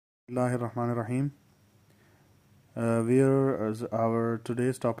Bismillahirrahmanirrahim. Our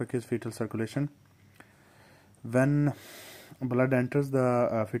today's topic is fetal circulation. When blood enters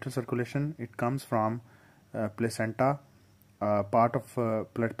the fetal circulation, it comes from placenta.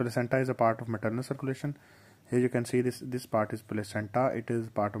 Placenta is a part of maternal circulation. Here you can see this part is placenta. It is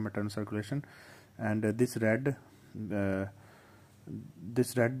part of maternal circulation, and this red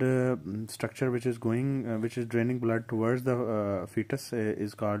structure which is draining blood towards the fetus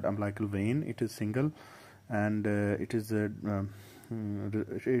is called umbilical vein. It is single, and it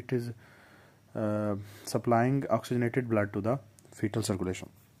is supplying oxygenated blood to the fetal circulation.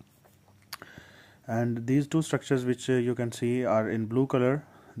 And these two structures which you can see are in blue color.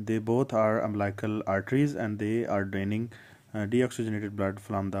 They both are umbilical arteries, and they are draining deoxygenated blood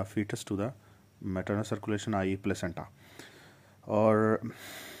from the fetus to the maternal circulation, i.e. placenta. Or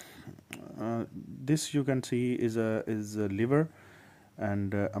this you can see is a liver,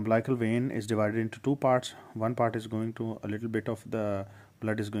 and umbilical vein is divided into two parts. One part is going to, a little bit of the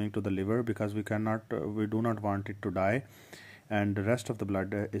blood is going to the liver, because we do not want it to die, and the rest of the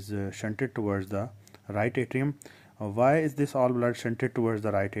blood is shunted towards the right atrium. Why is this all blood shunted towards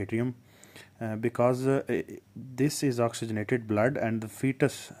the right atrium? Because this is oxygenated blood, and the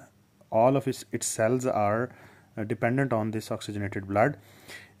fetus, all of its cells are dependent on this oxygenated blood,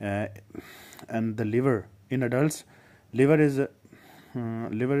 and the liver in adults, liver is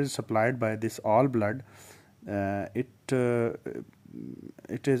supplied by this all blood. It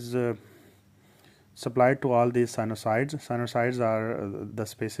is supplied to all these sinusoids. Sinusoids are the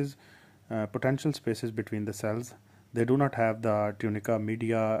spaces, potential spaces between the cells. They do not have the tunica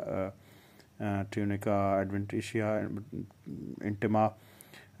media, tunica adventitia, intima,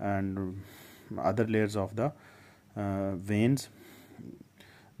 and other layers of the veins.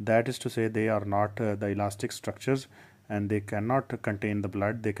 That is to say, they are not the elastic structures, and they cannot contain the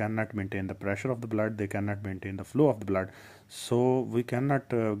blood. They cannot maintain the pressure of the blood. They cannot maintain the flow of the blood. So we cannot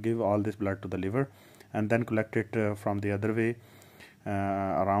give all this blood to the liver and then collect it from the other way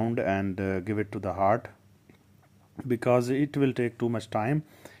around and give it to the heart, because it will take too much time,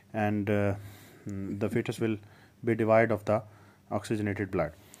 and the fetus will be devoid of the oxygenated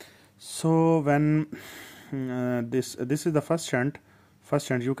blood. So when this is the first shunt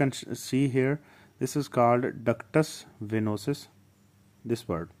you can see here. This is called ductus venosus. This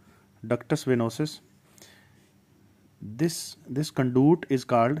word, ductus venosus. This conduit is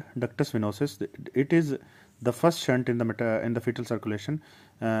called ductus venosus. It is the first shunt in the fetal circulation.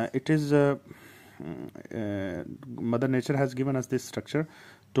 It is Mother Nature has given us this structure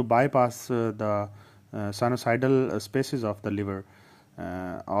to bypass the sinusoidal spaces of the liver.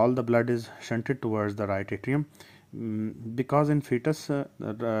 All the blood is shunted towards the right atrium, because in fetus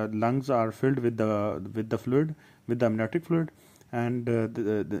the lungs are filled with the fluid, with the amniotic fluid, and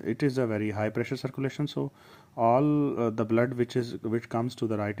it is a very high pressure circulation. So all the blood which comes to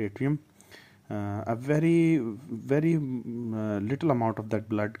the right atrium, a very little amount of that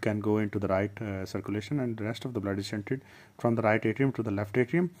blood can go into the right circulation, and the rest of the blood is shunted from the right atrium to the left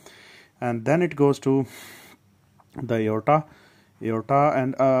atrium, and then it goes to the aorta,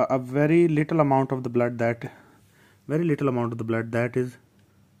 and a very little amount of the blood that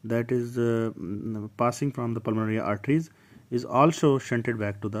is passing from the pulmonary arteries is also shunted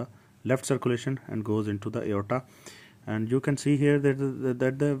back to the left circulation and goes into the aorta. And you can see here that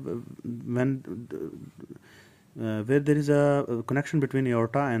where there is a connection between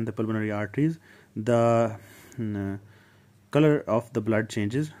aorta and the pulmonary arteries, the color of the blood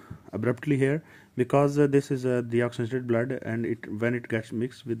changes abruptly here, because this is deoxygenated blood, and when it gets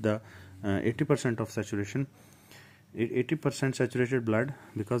mixed with the 80% of saturation, 80% saturated blood,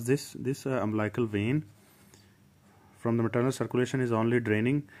 because this umbilical vein from the maternal circulation is only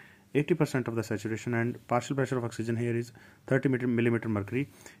draining 80% of the saturation, and partial pressure of oxygen here is 30 millimeter mercury.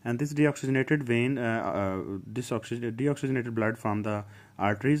 And this deoxygenated vein, deoxygenated blood from the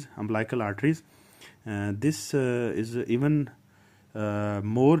arteries, umbilical arteries, this is even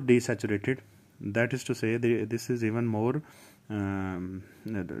more desaturated. That is to say, this is even more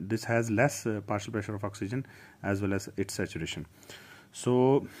this has less partial pressure of oxygen as well as its saturation.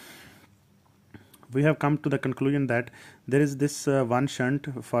 So we have come to the conclusion that there is this one shunt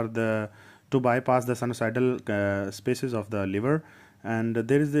to bypass the sinusoidal spaces of the liver, and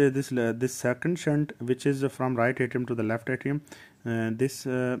there is this second shunt which is from right atrium to the left atrium. This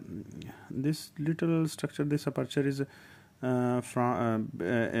little structure, this aperture is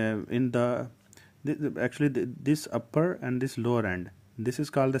this upper and this lower end. This is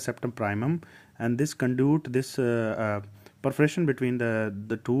called the septum primum, and this conduit, this perforation between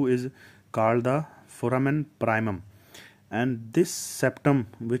the two is called the foramen primum. and this septum,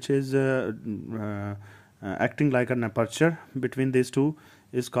 which is acting like an aperture between these two,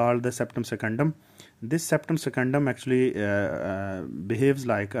 is called the septum secundum. This septum secundum actually behaves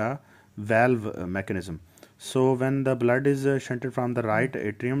like a valve mechanism. So when the blood is shunted from the right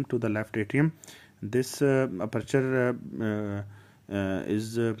atrium to the left atrium, this aperture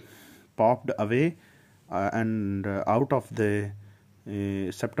is popped away and out of the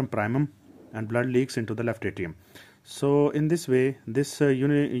septum primum, and blood leaks into the left atrium. So in this way, this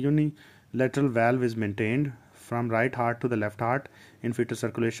unilateral valve is maintained from right heart to the left heart in fetal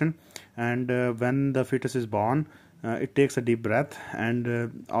circulation, and when the fetus is born, it takes a deep breath,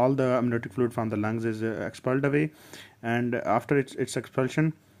 and all the amniotic fluid from the lungs is expelled away, and after its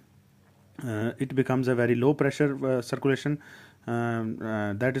expulsion, it becomes a very low pressure circulation,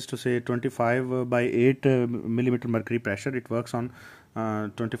 that is to say 25 by 8 millimeter mercury pressure. It works on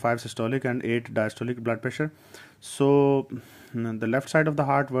 25 systolic and 8 diastolic blood pressure. So the left side of the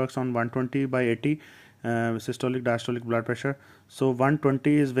heart works on 120 by 80 systolic diastolic blood pressure. So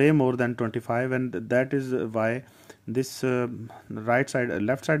 120 is way more than 25, and that is why this left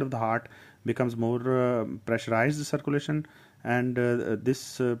side of the heart becomes more pressurized circulation, and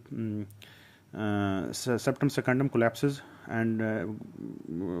this septum secundum collapses and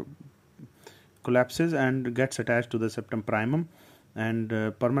gets attached to the septum primum, and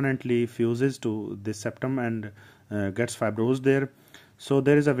permanently fuses to this septum and gets fibrosed there. So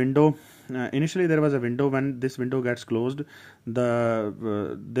there is a window. Initially there was a window. When this window gets closed, there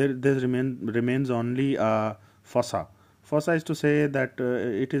remains only a fossa. Fossa is to say that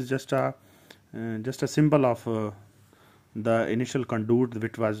it is just a symbol of the initial conduit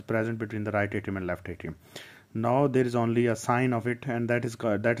which was present between the right atrium and left atrium. Now there is only a sign of it, and that is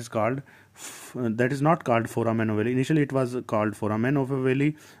not called foramen ovale. Initially it was called foramen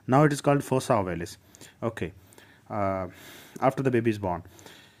ovale. Now it is called fossa ovalis. Okay, after the baby is born.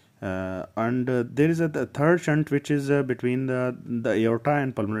 And there is a third shunt which is between the aorta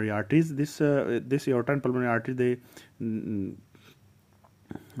and pulmonary arteries. This aorta and pulmonary artery,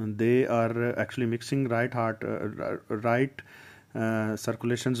 they are actually mixing right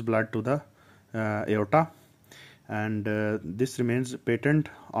circulation's blood to the aorta, and this remains patent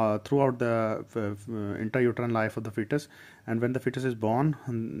throughout the intrauterine life of the fetus. And when the fetus is born,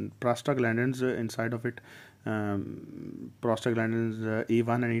 prostaglandins inside of it, prostaglandins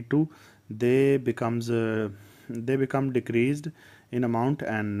E1 and E2, they become decreased in amount,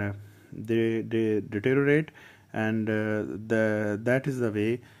 and they deteriorate, and that is the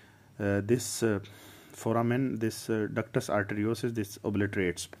way this foramen, this ductus arteriosus, this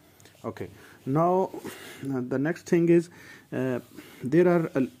obliterates. Okay, now the next thing is there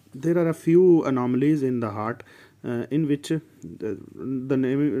are a few anomalies in the heart in which the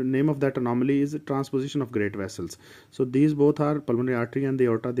name of that anomaly is transposition of great vessels. So these both are pulmonary artery and the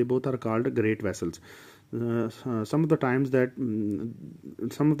aorta. They both are called great vessels. Some of the times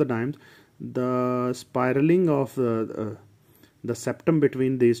the spiraling of the septum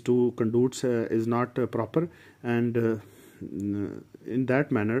between these two conduits is not proper, and in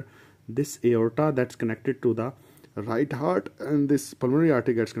that manner, this aorta that's connected to the right heart and this pulmonary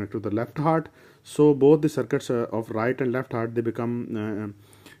artery gets connected to the left heart. So both the circuits of right and left heart, they become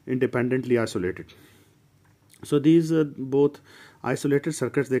independently isolated. So these both isolated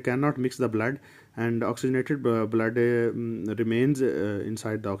circuits, they cannot mix the blood, and oxygenated blood remains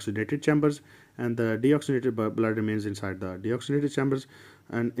inside the oxygenated chambers, and the deoxygenated blood remains inside the deoxygenated chambers.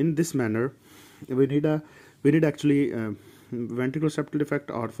 And in this manner, we need actually ventricular septal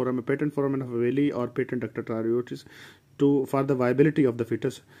defect or patent foramen ovale or patent ductus arteriosus for the viability of the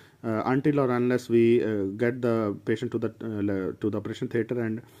fetus, until or unless we get the patient to the operation theater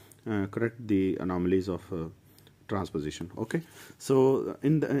and correct the anomalies of transposition. Okay, so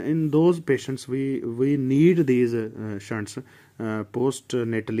in those patients we need these shunts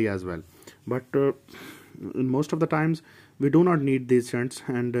post-natally as well, but in most of the times we do not need these shunts,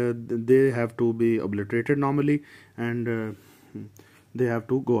 and they have to be obliterated normally, and they have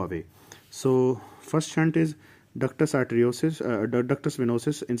to go away. So first shunt is ductus arteriosus, ductus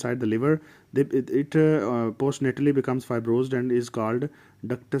venosus inside the liver. It postnatally becomes fibrosed and is called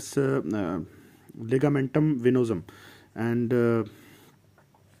ductus ligamentum venosum, and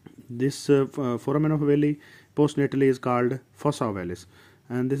this foramen ovale postnatally is called fossa ovalis.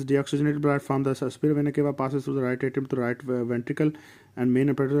 And this deoxygenated blood from the superior vena cava passes through the right atrium to the right ventricle and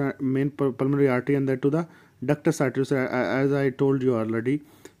main pulmonary artery, and then to the ductus arteriosus, as I told you already.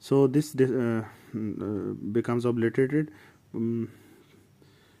 So this becomes obliterated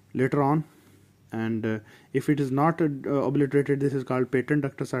later on, and if it is not obliterated, this is called patent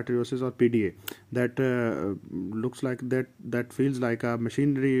ductus arteriosus or PDA. That looks like that feels like a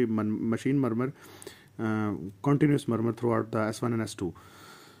machine murmur, continuous murmur throughout the S1 and S2.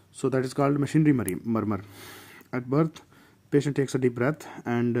 So that is called machinery murmur. At birth, patient takes a deep breath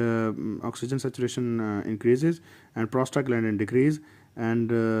and oxygen saturation increases and prostaglandin decrease, and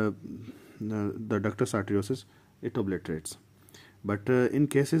the ductus arteriosus, it obliterates. But in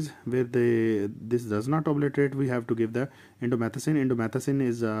cases where this does not obliterate, we have to give the indomethacin. Indomethacin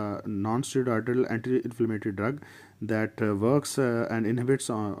is a non-steroidal anti-inflammatory drug that works and inhibits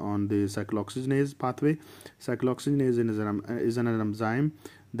on the cyclooxygenase pathway. Cyclooxygenase is an enzyme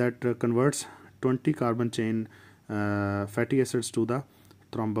that converts 20 carbon chain fatty acids to the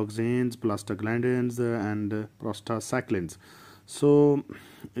thromboxanes, prostaglandins, and prostacyclins. So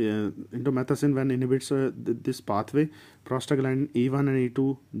indomethacin, when inhibits this pathway, prostaglandin E1 and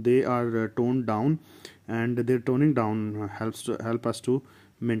E2, they are toned down, and their toning down help us to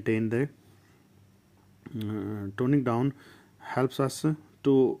maintain the toning down helps us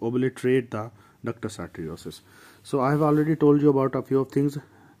to obliterate the ductus arteriosus. So I have already told you about a few of things.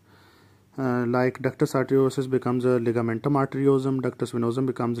 Like ductus arteriosus becomes a ligamentum arteriosum, ductus venosum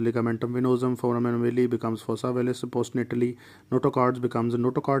becomes ligamentum venosum, foramen ovale becomes fossa ovalis postnatally, notochords becomes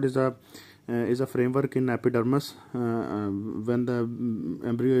notochord is a framework in epidermis. When the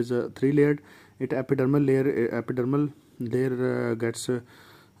embryo is 3-layered, epidermal layer gets a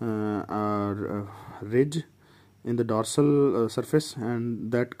ridge in the dorsal surface,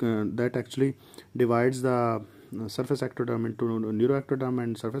 and that actually divides the surface ectoderm into neuroectoderm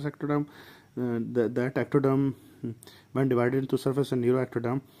and surface ectoderm. That ectoderm, when divided into surface and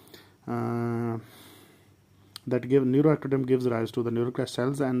neuroectoderm, neuroectoderm gives rise to the neurocrest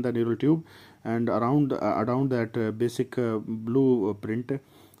cells and the neural tube, and around that basic blueprint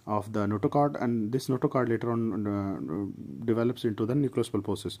of the notochord, and this notochord later on develops into the nucleus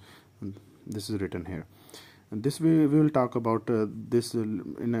pulposus. This is written here. And this we will talk about this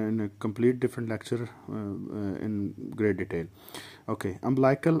in a complete different lecture in great detail. Okay,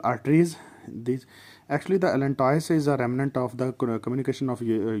 umbilical arteries. These actually, the allantois is a remnant of the communication of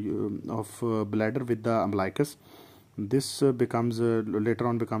bladder with the umbilicus. This becomes later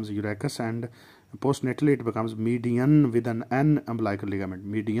on becomes urachus, and postnatally it becomes median with an umbilical ligament.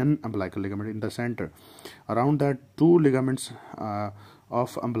 Median umbilical ligament in the center. Around that, 2 ligaments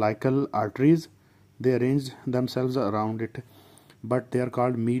of umbilical arteries, they arrange themselves around it, but they are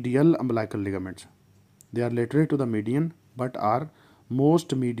called medial umbilical ligaments. They are lateral to the median, but are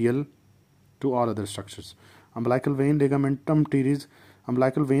most medial to all other structures. Umbilical vein, ligamentum teres.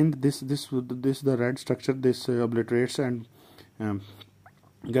 Umbilical vein, this the red structure, this obliterates and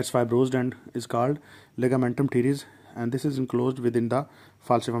gets fibrosed and is called ligamentum teres, and this is enclosed within the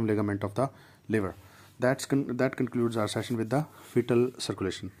falciform ligament of the liver. That concludes our session with the fetal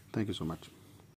circulation. Thank you so much.